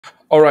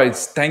All right.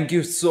 Thank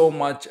you so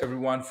much,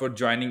 everyone, for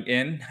joining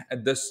in.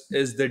 This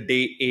is the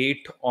day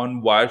 8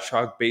 on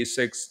Wireshark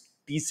Basics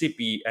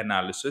TCP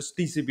analysis,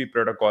 TCP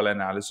protocol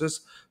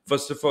analysis.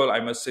 First of all, I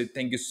must say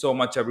thank you so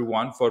much,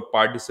 everyone, for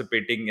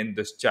participating in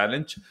this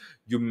challenge.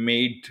 You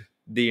made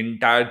the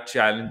entire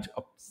challenge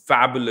a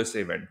fabulous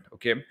event.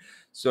 Okay.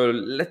 So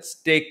let's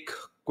take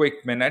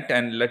quick minute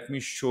and let me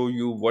show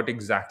you what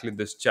exactly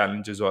this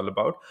challenge is all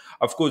about.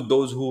 Of course,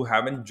 those who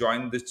haven't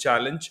joined this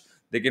challenge,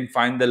 they can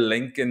find the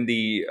link in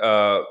the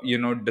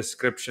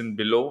description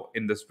below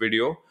in this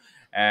video,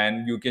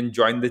 and you can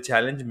join the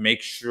challenge.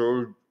 Make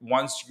sure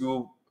once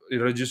you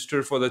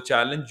register for the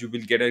challenge, you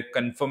will get a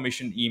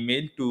confirmation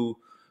email to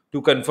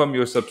confirm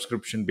your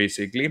subscription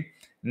basically.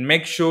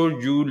 Make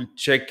sure you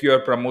check your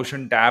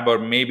promotion tab, or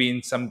maybe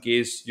in some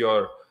case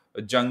your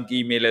junk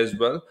email as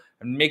well,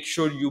 and make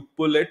sure you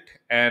pull it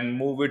and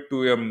move it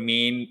to your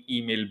main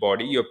email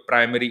body, your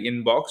primary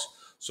inbox,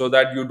 so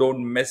that you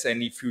don't miss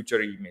any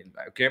future email.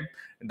 Okay,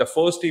 the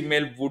first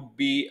email would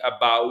be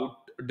about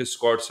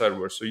Discord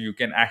server, so you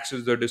can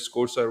access the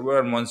Discord server.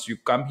 And once you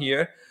come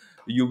here,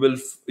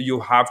 you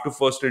have to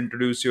first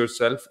introduce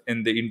yourself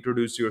in the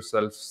introduce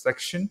yourself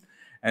section,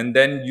 and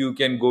then you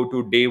can go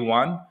to day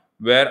 1,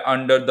 where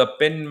under the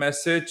pin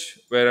message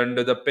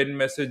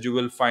you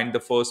will find the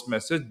first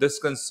message. This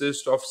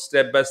consists of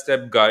step by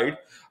step guide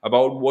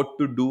about what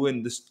to do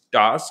in this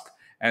task,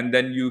 and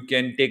then you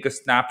can take a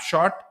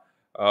snapshot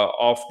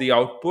of the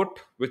output,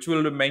 which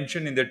will be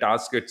mentioned in the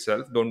task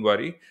itself. Don't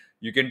worry,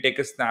 you can take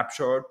a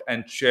snapshot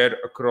and share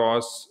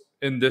across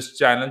in this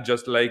channel,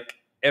 just like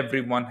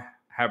everyone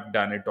have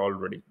done it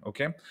already.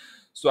 Okay,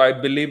 so I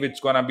believe it's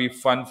gonna be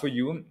fun for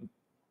you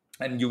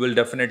and you will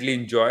definitely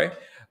enjoy.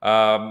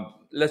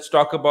 Let's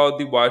talk about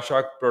the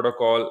Wireshark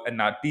protocol and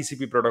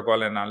TCP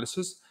protocol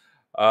analysis.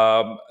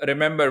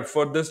 Remember,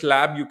 for this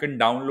lab, you can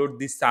download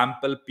the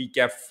sample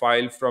PCAP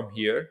file from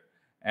here,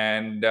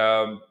 and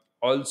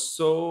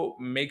also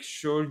make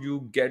sure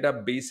you get a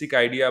basic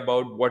idea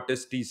about what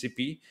is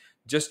TCP.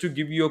 Just to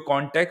give you a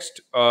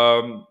context,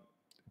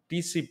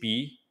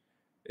 TCP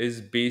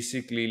is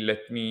basically,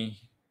 let me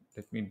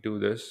do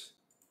this.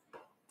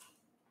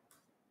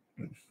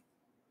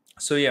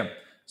 So yeah,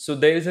 so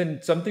there is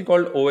something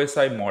called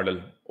OSI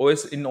model.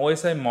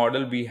 OSI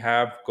model, we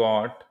have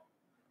got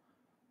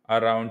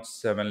around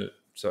seven.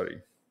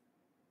 Sorry,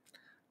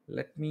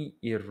 let me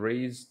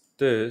erase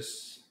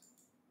this.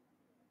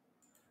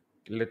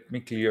 Let me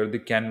clear the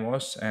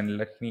canvas and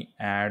let me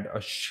add a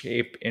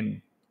shape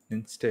in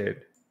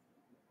instead.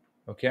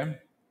 Okay,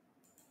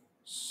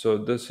 so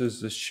this is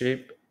the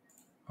shape.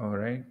 All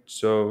right,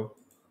 so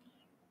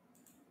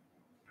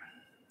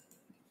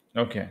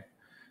okay,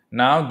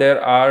 now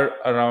there are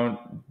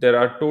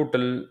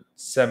total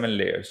 7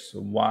 layers. So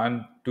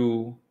one,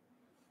 two,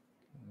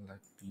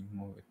 let me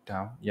move it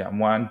down. Yeah,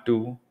 one,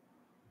 two,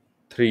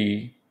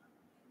 three,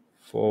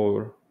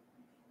 four,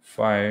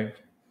 five,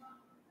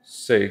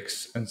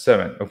 six, and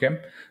seven. Okay,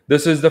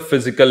 this is the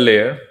physical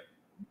layer.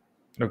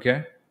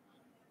 Okay,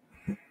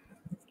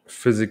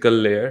 physical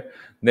layer.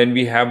 Then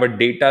we have a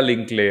data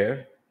link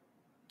layer.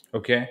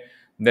 Okay,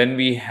 then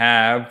we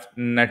have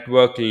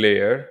network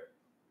layer.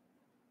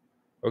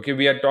 Okay,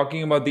 we are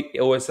talking about the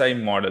OSI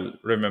model,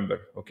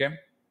 remember. Okay,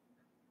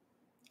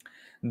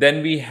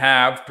 then we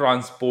have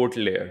transport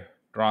layer.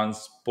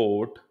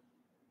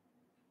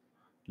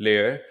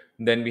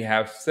 Then we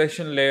have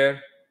session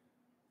layer,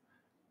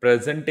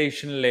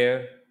 presentation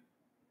layer,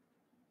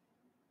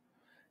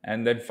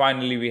 and then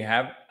finally we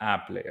have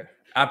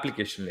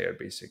application layer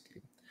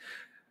basically.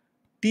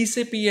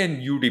 TCP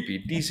and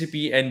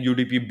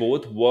UDP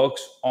both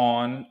works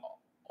on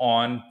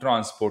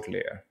transport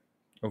layer.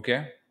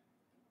 Okay,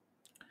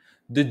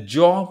 the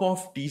job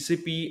of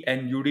TCP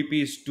and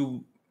UDP is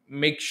to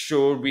make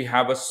sure we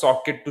have a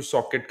socket to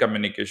socket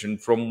communication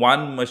from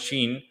one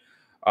machine,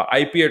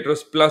 IP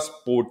address plus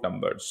port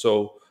number.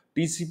 So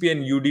TCP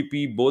and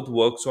UDP both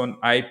works on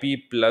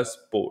IP plus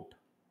port.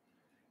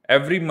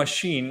 Every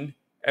machine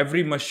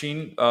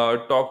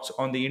talks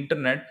on the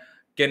internet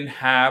can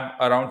have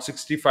around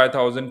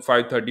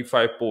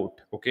 65,535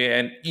 port. Okay,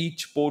 and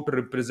each port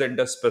represent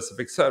a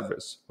specific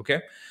service.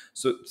 Okay,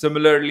 so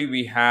similarly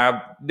we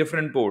have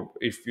different port.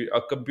 If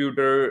a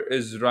computer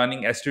is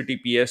running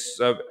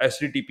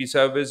http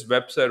service,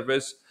 web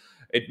service,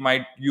 it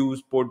might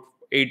use port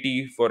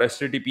 80. For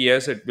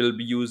https it will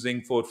be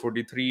using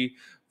 443.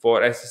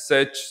 For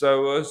SSH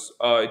servers,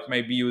 it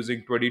might be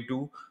using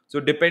 22. So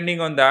depending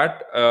on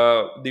that,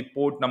 the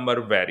port number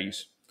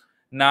varies.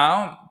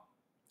 Now,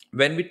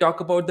 when we talk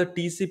about the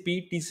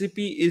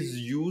TCP is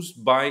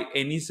used by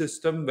any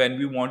system when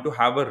we want to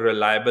have a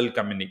reliable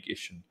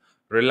communication.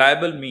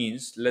 Reliable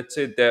means, let's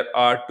say there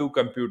are two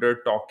computers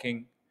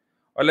talking,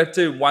 or let's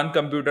say one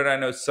computer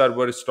and a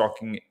server is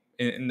talking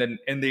in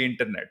the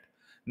internet.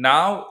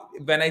 Now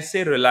when I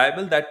say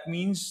reliable, that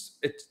means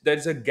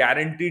there's a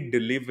guaranteed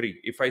delivery.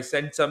 If I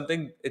send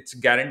something, it's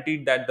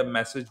guaranteed that the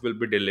message will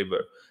be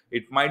delivered.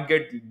 It might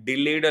get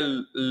delayed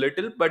a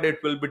little, but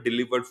it will be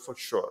delivered for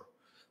sure.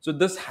 So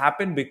this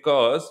happened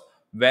because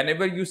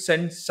whenever you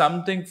send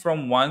something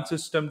from one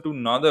system to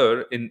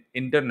another in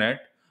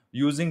internet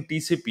using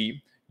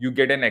TCP, you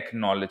get an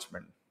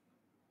acknowledgement.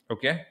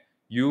 Okay,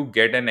 you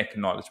get an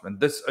acknowledgement.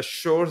 This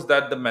assures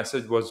that the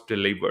message was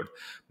delivered.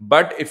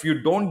 But if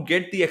you don't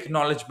get the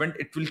acknowledgement,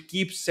 it will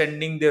keep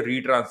sending the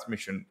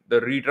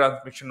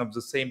retransmission of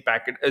the same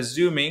packet,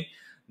 assuming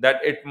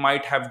that it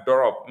might have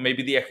dropped.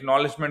 Maybe the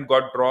acknowledgement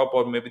got dropped,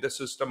 or maybe the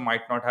system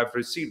might not have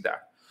received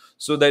that.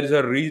 So there is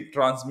a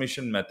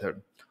retransmission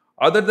method.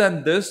 Other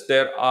than this,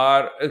 there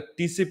are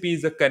TCP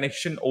is a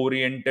connection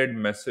oriented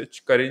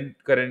message, current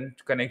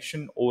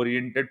connection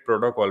oriented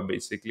protocol.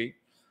 Basically,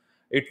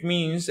 it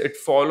means it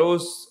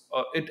follows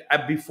it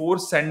before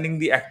sending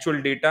the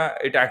actual data.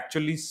 It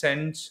actually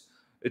sends,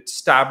 it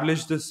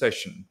establishes the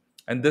session,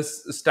 and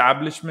this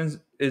establishment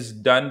is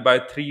done by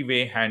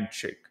three-way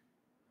handshake.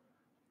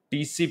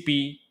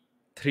 TCP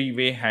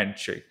three-way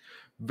handshake,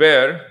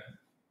 where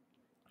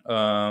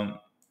um,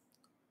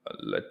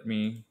 let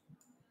me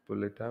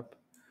pull it up.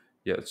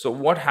 Yeah, so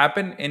what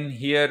happened in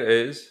here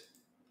is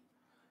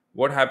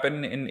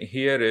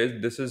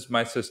this is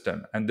my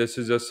system and this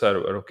is a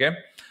server. Okay,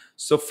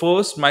 so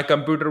first my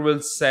computer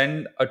will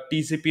send a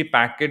TCP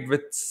packet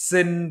with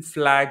SYN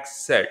flag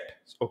set.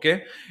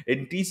 Okay,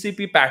 in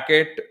TCP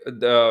packet,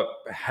 the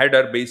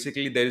header,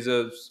 basically there is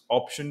a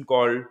option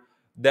called,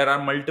 there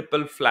are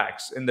multiple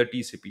flags in the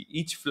TCP.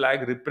 Each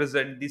flag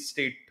represent the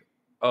state,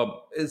 a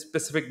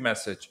specific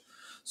message.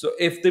 So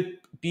if the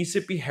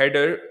TCP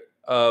header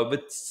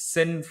with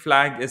SYN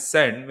flag is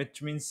sent,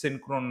 which means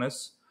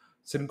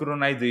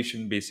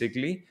synchronization,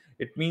 basically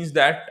it means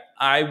that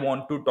I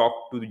want to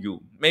talk to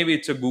you. Maybe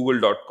it's a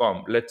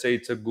google.com, let's say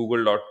it's a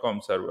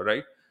google.com server,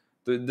 right?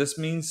 So this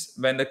means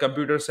when the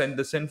computer sends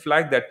the SYN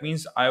flag, that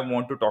means I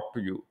want to talk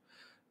to you.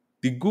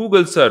 The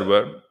Google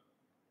server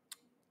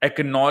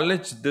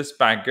acknowledge this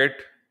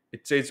packet.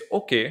 It says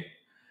okay,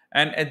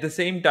 and at the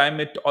same time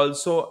it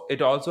also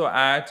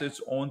adds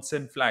its own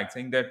SYN flag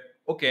saying that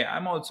okay,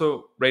 I'm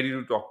also ready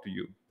to talk to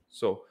you.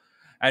 So,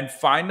 and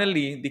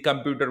finally the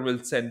computer will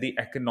send the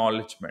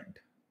acknowledgement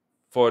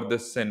for the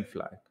SYN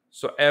flag.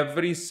 So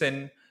every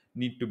SYN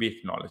need to be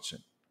acknowledged,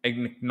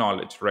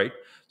 right?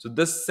 So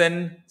this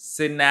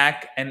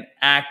SYNAC and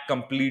ACK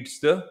completes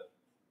the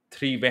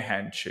three-way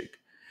handshake,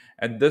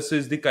 and this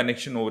is the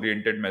connection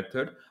oriented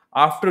method.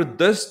 After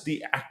this,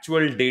 the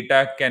actual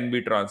data can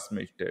be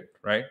transmitted,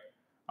 right?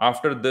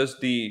 After this,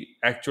 the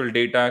actual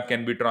data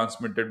can be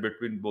transmitted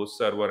between both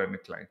server and the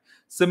client.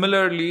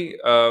 Similarly,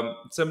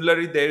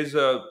 there is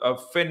a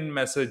fin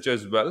message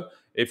as well.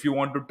 If you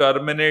want to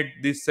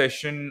terminate the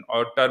session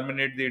or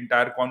terminate the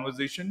entire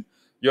conversation,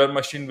 your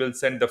machine will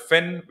send the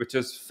fin, which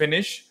is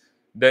finish.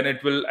 Then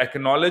it will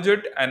acknowledge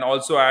it and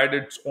also add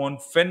its own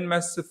fin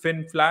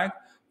flag.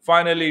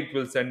 Finally, it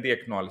will send the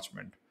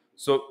acknowledgement.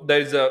 So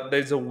there's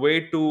a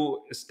way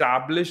to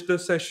establish the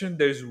session,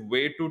 there's a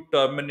way to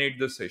terminate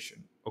the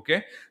session.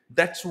 Okay,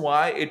 that's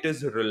why it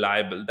is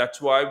reliable.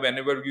 That's why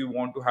whenever you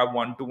want to have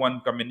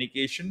one-to-one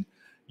communication,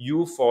 you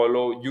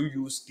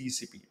use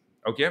TCP.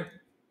 Okay,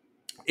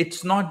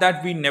 it's not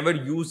that we never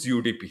use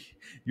UDP.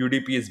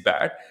 UDP is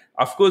bad.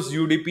 Of course,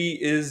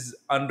 UDP is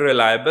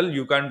unreliable.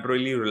 You can't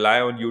really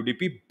rely on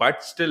UDP,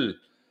 but still,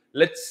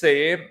 let's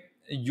say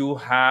you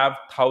have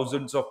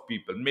thousands of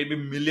people, maybe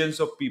millions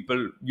of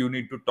people you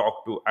need to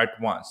talk to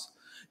at once.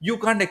 You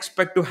can't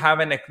expect to have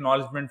an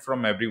acknowledgement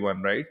from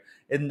everyone, right?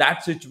 In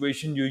that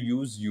situation, you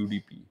use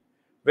UDP,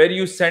 where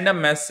you send a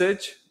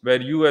message,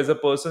 where you as a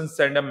person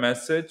send a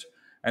message,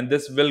 and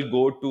this will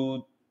go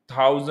to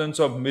thousands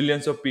of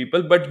millions of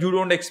people, but you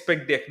don't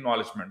expect the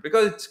acknowledgement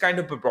because it's kind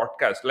of a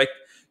broadcast. Like,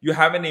 you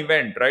have an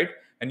event, right?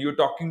 And you're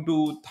talking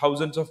to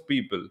thousands of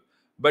people,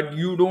 but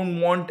you don't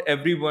want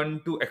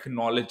everyone to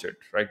acknowledge it,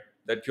 right?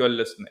 That you're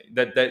listening,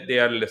 that they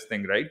are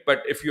listening, right?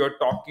 But if you're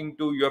talking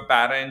to your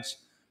parents,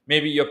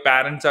 maybe your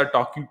parents are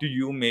talking to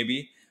you,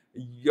 maybe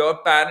your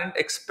parent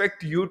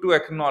expect you to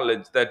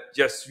acknowledge that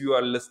yes, you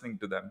are listening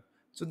to them.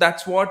 So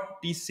that's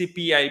what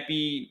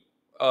TCP/IP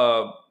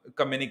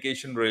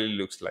communication really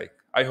looks like.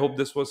 I hope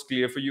this was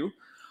clear for you.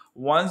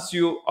 Once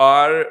you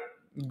are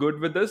good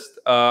with this,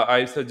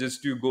 I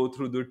suggest you go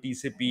through the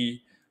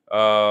TCP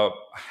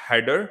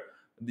header.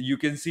 You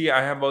can see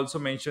I have also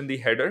mentioned the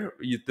header.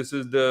 This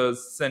is the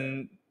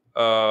SYN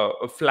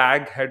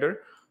flag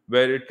header,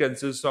 where it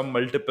consists of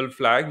multiple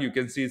flag. You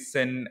can see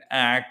SYN,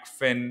 ACK,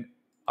 FIN,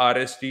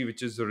 RST,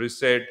 which is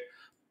reset,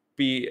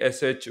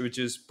 PSH, which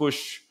is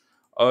push,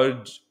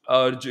 urge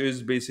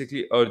is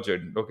basically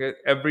urgent. Okay,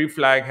 every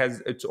flag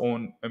has its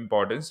own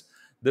importance.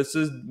 This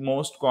is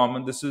most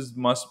common. This is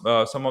must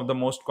some of the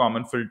most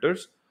common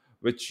filters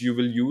which you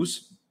will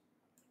use.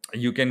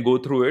 You can go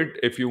through it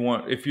if you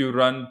want. If you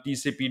run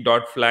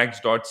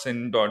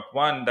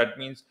tcp.flags.syn.1, that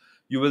means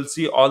you will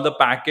see all the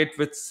packet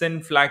with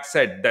SYN flag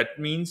set. That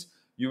means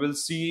you will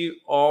see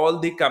all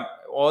the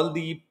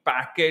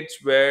packets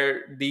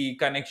where the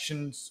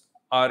connections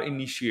are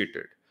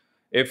initiated.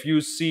 If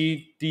you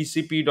see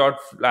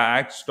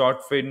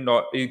tcp.flags.fin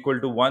equal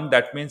to 1,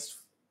 that means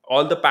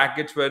all the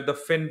packets where the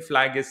fin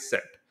flag is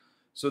set.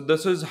 So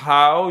this is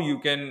how you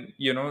can,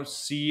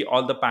 see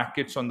all the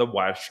packets on the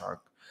Wireshark.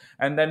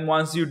 And then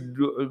once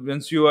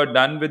you are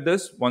done with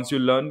this, once you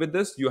learn with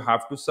this, you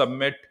have to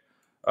submit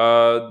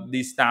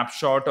the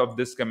snapshot of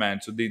this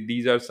command. So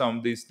these are some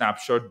of the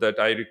snapshots that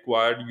I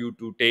required you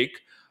to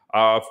take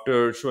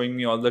after showing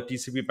me all the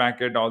TCP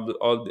packet,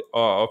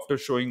 after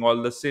showing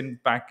all the SYN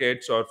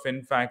packets or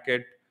FIN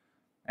packet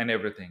and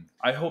everything.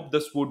 I hope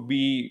this would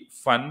be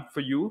fun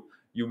for you.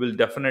 You will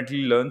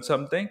definitely learn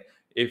something.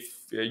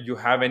 If you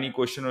have any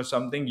question or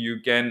something, you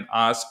can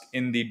ask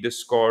in the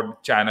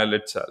Discord channel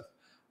itself.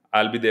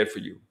 I'll be there for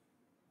you.